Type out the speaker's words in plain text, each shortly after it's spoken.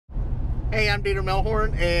Hey, I'm Dieter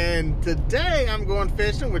Melhorn, and today I'm going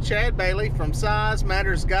fishing with Chad Bailey from Size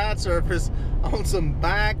Matters Guide Service on some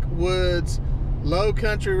backwoods, low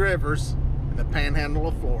country rivers in the panhandle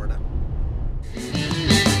of Florida.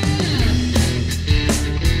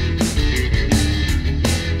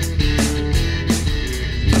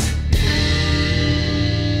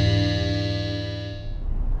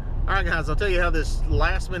 Alright guys, I'll tell you how this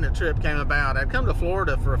last minute trip came about. I'd come to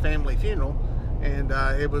Florida for a family funeral, and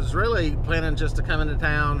it was really planning just to come into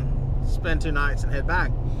town, spend 2 nights and head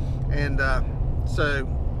back. And so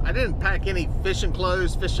I didn't pack any fishing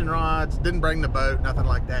clothes, fishing rods, didn't bring the boat, nothing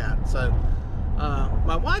like that. So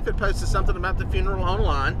my wife had posted something about the funeral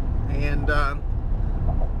online, and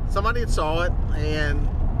somebody had saw it and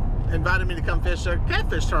invited me to come fish a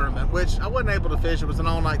catfish tournament, which I wasn't able to fish. It was an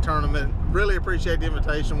all-night tournament. Really appreciate the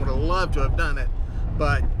invitation, would have loved to have done it,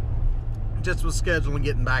 but just with scheduling,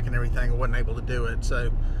 getting back and everything, I wasn't able to do it.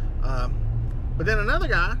 So but then another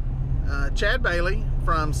guy, Chad Bailey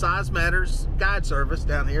from Size Matters Guide Service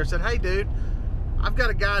down here, said, hey dude, I've got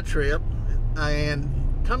a guide trip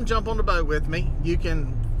and come jump on the boat with me. You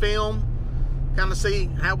can film, kind of see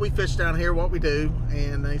how we fish down here, what we do.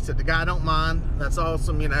 And he said the guy don't mind, that's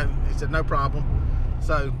awesome, you know. He said no problem.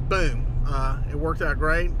 So boom, it worked out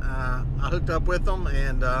great. I hooked up with them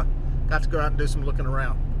and got to go out and do some looking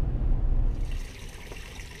around.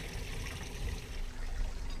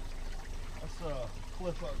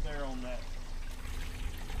 Cliff up there on that.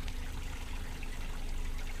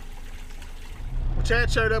 Well,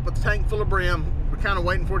 Chad showed up with the tank full of brim. We're kind of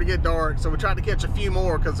waiting for it to get dark, so we tried to catch a few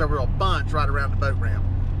more because there were a bunch right around the boat ramp.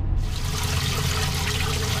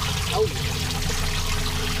 Oh.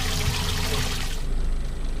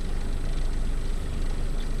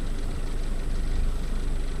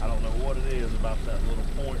 I don't know what it is about that little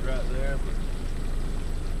point right there, but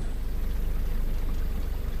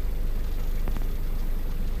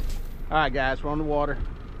all right guys, we're on the water,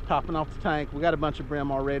 topping off the tank. We got a bunch of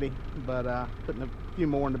brim already, but putting a few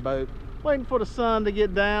more in the boat. Waiting for the sun to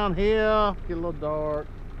get down here, get a little dark.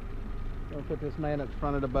 Gonna put this man at the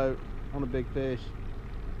front of the boat on a big fish.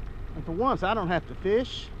 And for once, I don't have to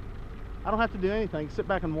fish. I don't have to do anything, sit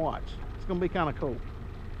back and watch. It's gonna be kind of cool.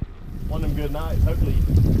 one of them good nights. Hopefully,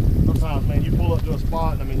 sometimes, man, you pull up to a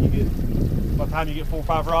spot and I mean, you get, by the time you get 4 or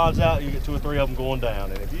 5 rods out, you get 2 or 3 of them going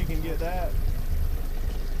down. And if you can get that,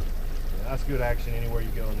 that's good action anywhere you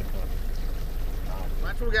go in the country.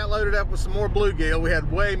 After we got loaded up with some more bluegill, we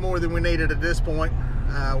had way more than we needed at this point.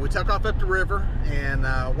 We took off up the river and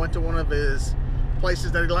went to one of his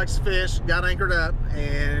places that he likes to fish, got anchored up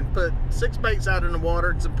and put 6 baits out in the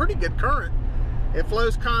water. It's a pretty good current. It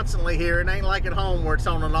flows constantly here. It ain't like at home where it's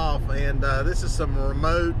on and off. And this is some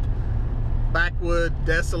remote, backwood,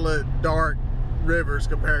 desolate, dark rivers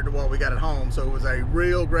compared to what we got at home. So it was a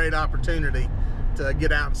real great opportunity to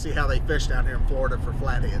get out and see how they fish down here in Florida for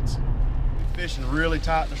flatheads. Fishing really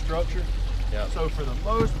tight in the structure. Yeah. So for the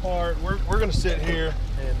most part, we're going to sit here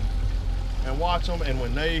and watch them. And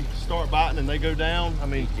when they start biting and they go down, I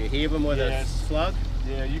mean, you heave them with a slug.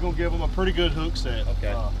 Yeah, you're gonna give them a pretty good hook set.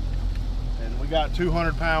 Okay. And we got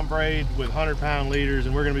 200-pound braid with 100-pound leaders,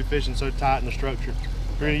 and we're gonna be fishing so tight in the structure.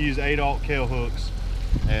 We're gonna use 8/0 Kell hooks,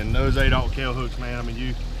 and those 8/0 Kell hooks, man, I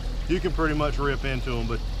mean, you can pretty much rip into them.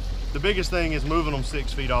 But the biggest thing is moving them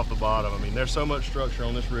 6 feet off the bottom. I mean, there's so much structure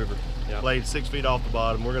on this river. Yep. Laid 6 feet off the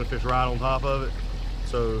bottom. We're gonna fish right on top of it.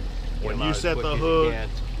 So when you set the hook,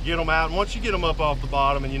 get them out, and once you get them up off the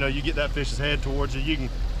bottom, and you know you get that fish's head towards you,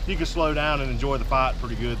 you can slow down and enjoy the fight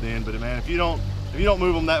pretty good then. But man, if you don't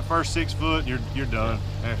move them that first 6 foot, you're done.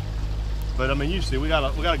 Yeah. But I mean, you see, we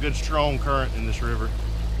got a good strong current in this river.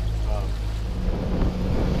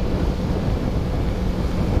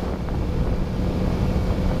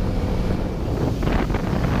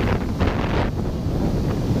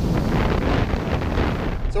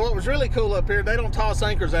 So what was really cool up here, they don't toss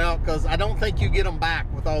anchors out because I don't think you get them back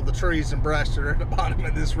with all the trees and brush that are at the bottom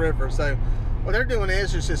of this river. So what they're doing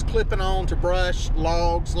is just clipping on to brush,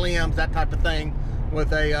 logs, limbs, that type of thing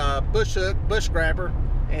with a bush hook, bush grabber.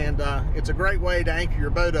 And it's a great way to anchor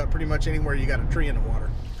your boat up pretty much anywhere you got a tree in the water.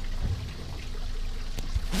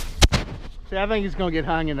 See, I think he's gonna get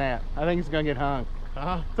hung in that. I think he's gonna get hung.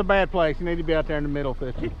 It's a bad place. You need to be out there in the middle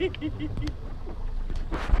fishing.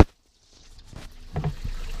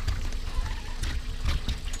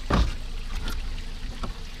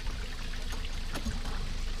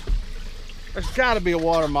 There's got to be a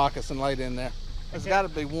water moccasin laid in there. There's got to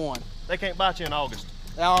be one. They can't bite you in August.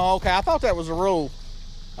 Oh, okay. I thought that was a rule.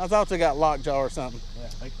 I thought they got lockjaw or something.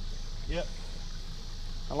 Yeah. Yep.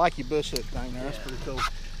 I like your bush hook thing there. That's pretty cool.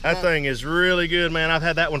 That thing is really good, man. I've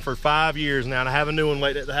had that one for 5 years now, and I have a new one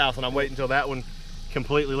waiting at the house, and I'm waiting until that one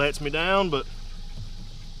completely lets me down, but...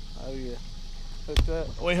 Oh yeah, hooked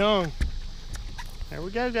up. We hung. There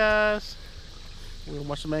we go, guys. We'll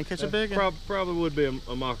watch the man catch a big one. Probably would be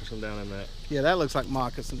a moccasin down in that. Yeah, that looks like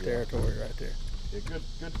moccasin territory right there. Yeah, good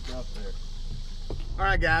stuff there. All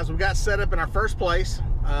right, guys, we got set up in our first place.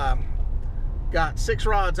 Got 6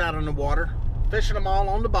 rods out in the water, fishing them all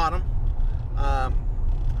on the bottom.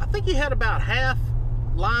 I think he had about half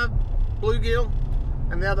live bluegill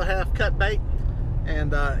and the other half cut bait,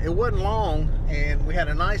 and it wasn't long, and we had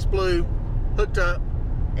a nice blue hooked up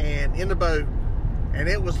and in the boat, and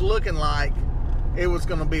it was looking like it was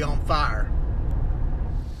going to be on fire.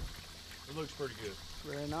 It looks pretty good.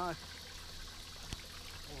 Very nice.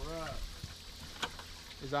 All right.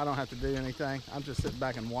 Because I don't have to do anything. I'm just sitting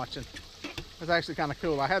back and watching. It's actually kind of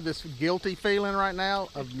cool. I have this guilty feeling right now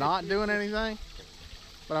of not doing anything,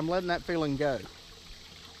 but I'm letting that feeling go.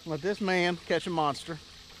 Let this man catch a monster,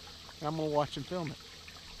 and I'm gonna watch him film it.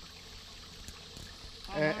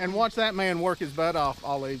 And watch that man work his butt off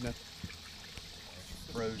all evening.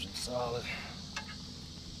 Frozen solid.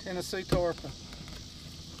 Tennessee tarpon.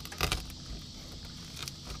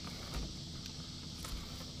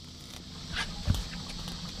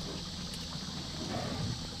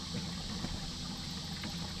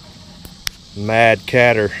 Mad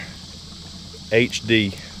Catter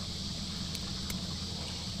HD.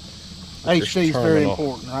 HD is very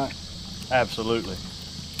important, right? Absolutely.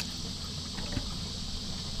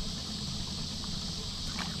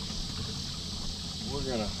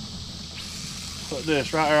 We're gonna put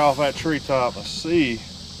this right there off that treetop and see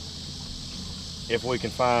if we can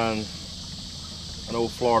find an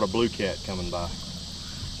old Florida blue cat coming by.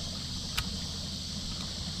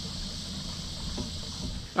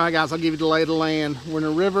 All right, guys, I'll give you the lay of the land. We're in a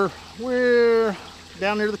river. We're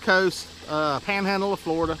down near the coast, panhandle of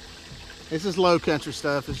Florida. This is low country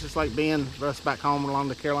stuff. It's just like being us back home along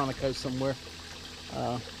the Carolina coast somewhere.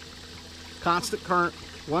 Constant current,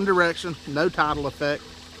 one direction, no tidal effect.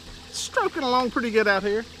 Stroking along pretty good out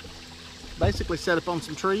here. Basically set up on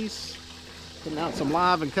some trees, putting out some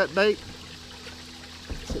live and cut bait.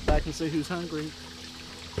 Sit back and see who's hungry.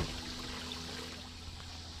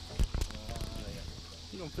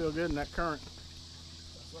 You're gonna feel good in that current.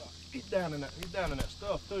 He's down in that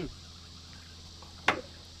stuff too.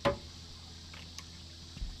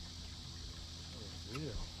 Yeah.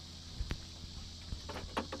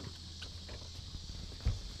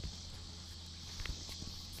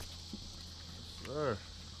 Sir.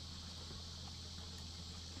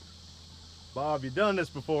 Bob, you done this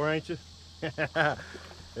before, ain't you?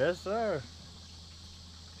 Yes, sir.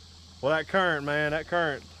 Well, that current, man, that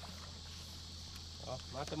current. Well,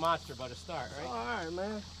 not the monster, but a start, right? All right,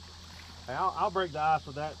 man. Hey, I'll break the ice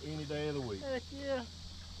with that any day of the week. Heck yeah.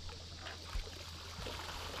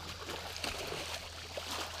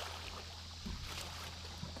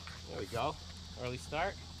 There we go. Early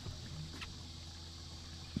start.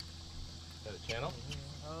 Got a channel?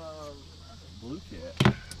 Blue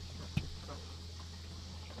cat.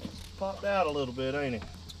 Popped out a little bit, ain't he?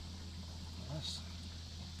 Nice.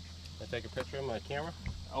 Can I take a picture of my camera?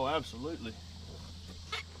 Oh, absolutely.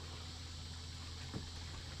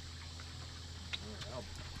 I'll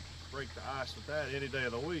break the ice with that any day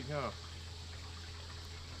of the week, huh?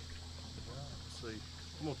 Let's see.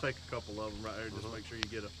 I'm gonna take a couple of them right there, just to make sure you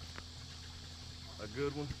get a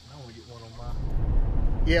good one. I want to get one on my.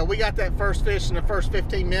 Yeah, we got that first fish in the first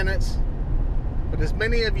 15 minutes. But as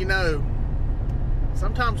many of you know,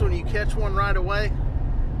 sometimes when you catch one right away,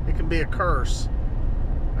 it can be a curse.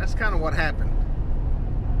 That's kind of what happened.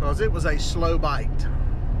 Because it was a slow bite.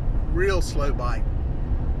 Real slow bite.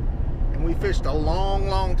 And we fished a long,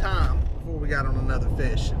 long time before we got on another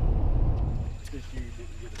fish. This year you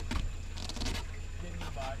didn't get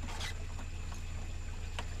a bite.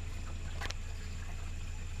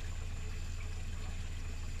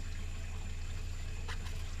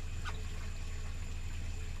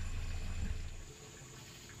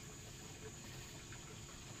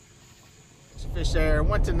 Fish there,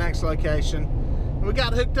 went to the next location, and we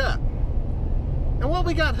got hooked up. And what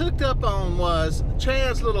we got hooked up on was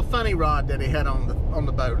Chad's little funny rod that he had on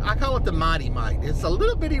the boat. I call it the Mighty Mite. It's a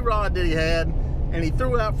little bitty rod that he had, and he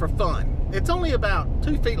threw out for fun. It's only about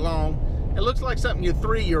 2 feet long. It looks like something your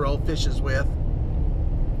 3-year-old fishes with.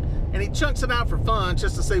 And he chunks it out for fun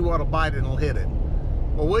just to see what'll bite it and it'll hit it.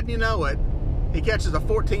 Well, wouldn't you know it, he catches a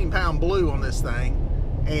 14-pound blue on this thing,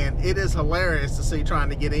 and it is hilarious to see trying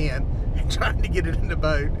to get in and trying to get it in the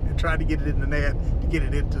boat and trying to get it in the net to get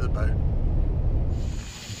it into the boat.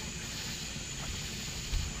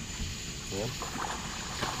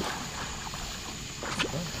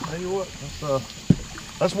 tell you what,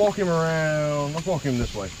 let's walk him around. Let's walk him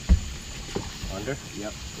this way. Under?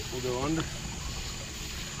 Yep. We'll go under.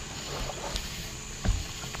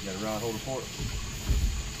 You got a rod holder for it.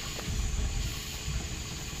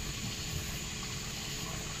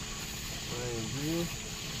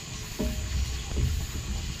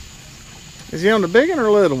 Is he on the big one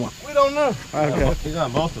or little one? We don't know. Okay. He's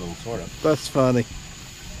on both of them, sort of. That's funny. I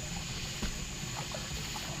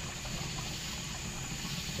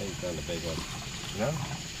think he's on the big one. No.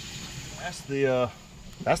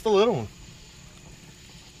 That's the little one.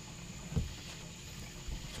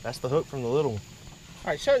 That's the hook from the little one. All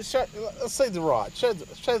right, show, let's see the rod. Show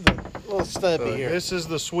the little stubby here. This is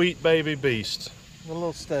the Sweet Baby Beast. The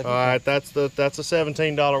little stubby. All right, that's a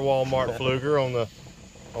 $17 Walmart fluker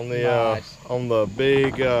Nice. on the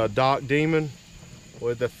big Dock Demon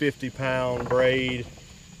with a 50-pound braid.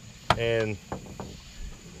 And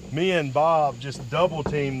me and Bob just double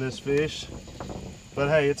teamed this fish, but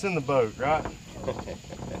hey, it's in the boat, right?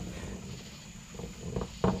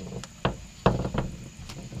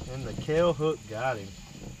 And the Kel hook got him.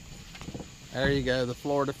 There you go, the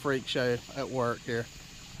Florida Freak Show at work here.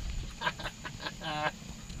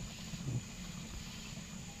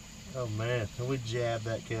 Oh man, can we jab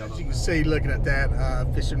that Kel hook? As you can see, looking at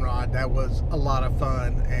that fishing rod, that was a lot of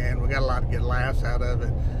fun, and we got a lot of good laughs out of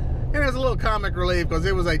it. And it was a little comic relief because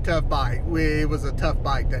it was a tough bite. It was a tough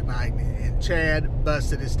bite that night, and Chad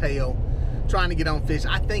busted his tail trying to get on fish.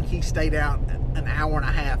 I think he stayed out an hour and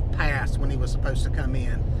a half past when he was supposed to come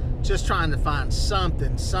in, just trying to find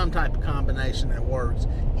something, some type of combination that works.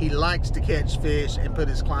 He likes to catch fish and put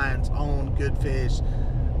his clients on good fish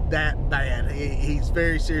that bad. He's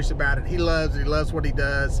very serious about it. He loves it. He loves what he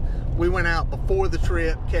does. We went out before the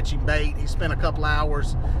trip catching bait. He spent a couple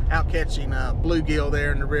hours out catching bluegill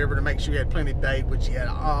there in the river to make sure he had plenty of bait, which he had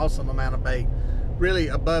an awesome amount of bait. Really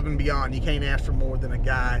above and beyond. You can't ask for more than a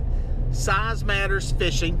guide. Size matters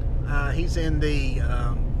fishing. He's in the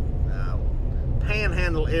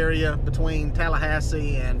panhandle area between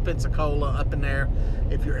Tallahassee and Pensacola, up in there.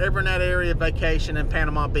 If you're ever in that area, vacation in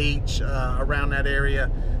Panama Beach, around that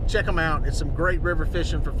area, check them out. It's some great river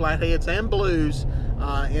fishing for flatheads and blues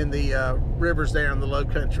in the rivers there in the low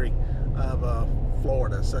country of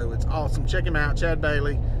Florida. So it's awesome. Check him out, Chad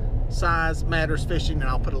Bailey. Size Matters Fishing, and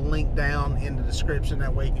I'll put a link down in the description.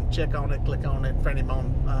 That way you can check on it, click on it, and friend him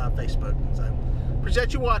on Facebook. So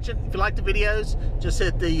appreciate you watching. If you like the videos, just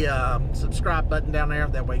hit the subscribe button down there.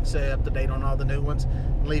 That way you can stay up to date on all the new ones.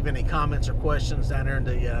 Leave any comments or questions down there in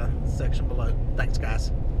the section below. Thanks,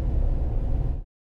 guys.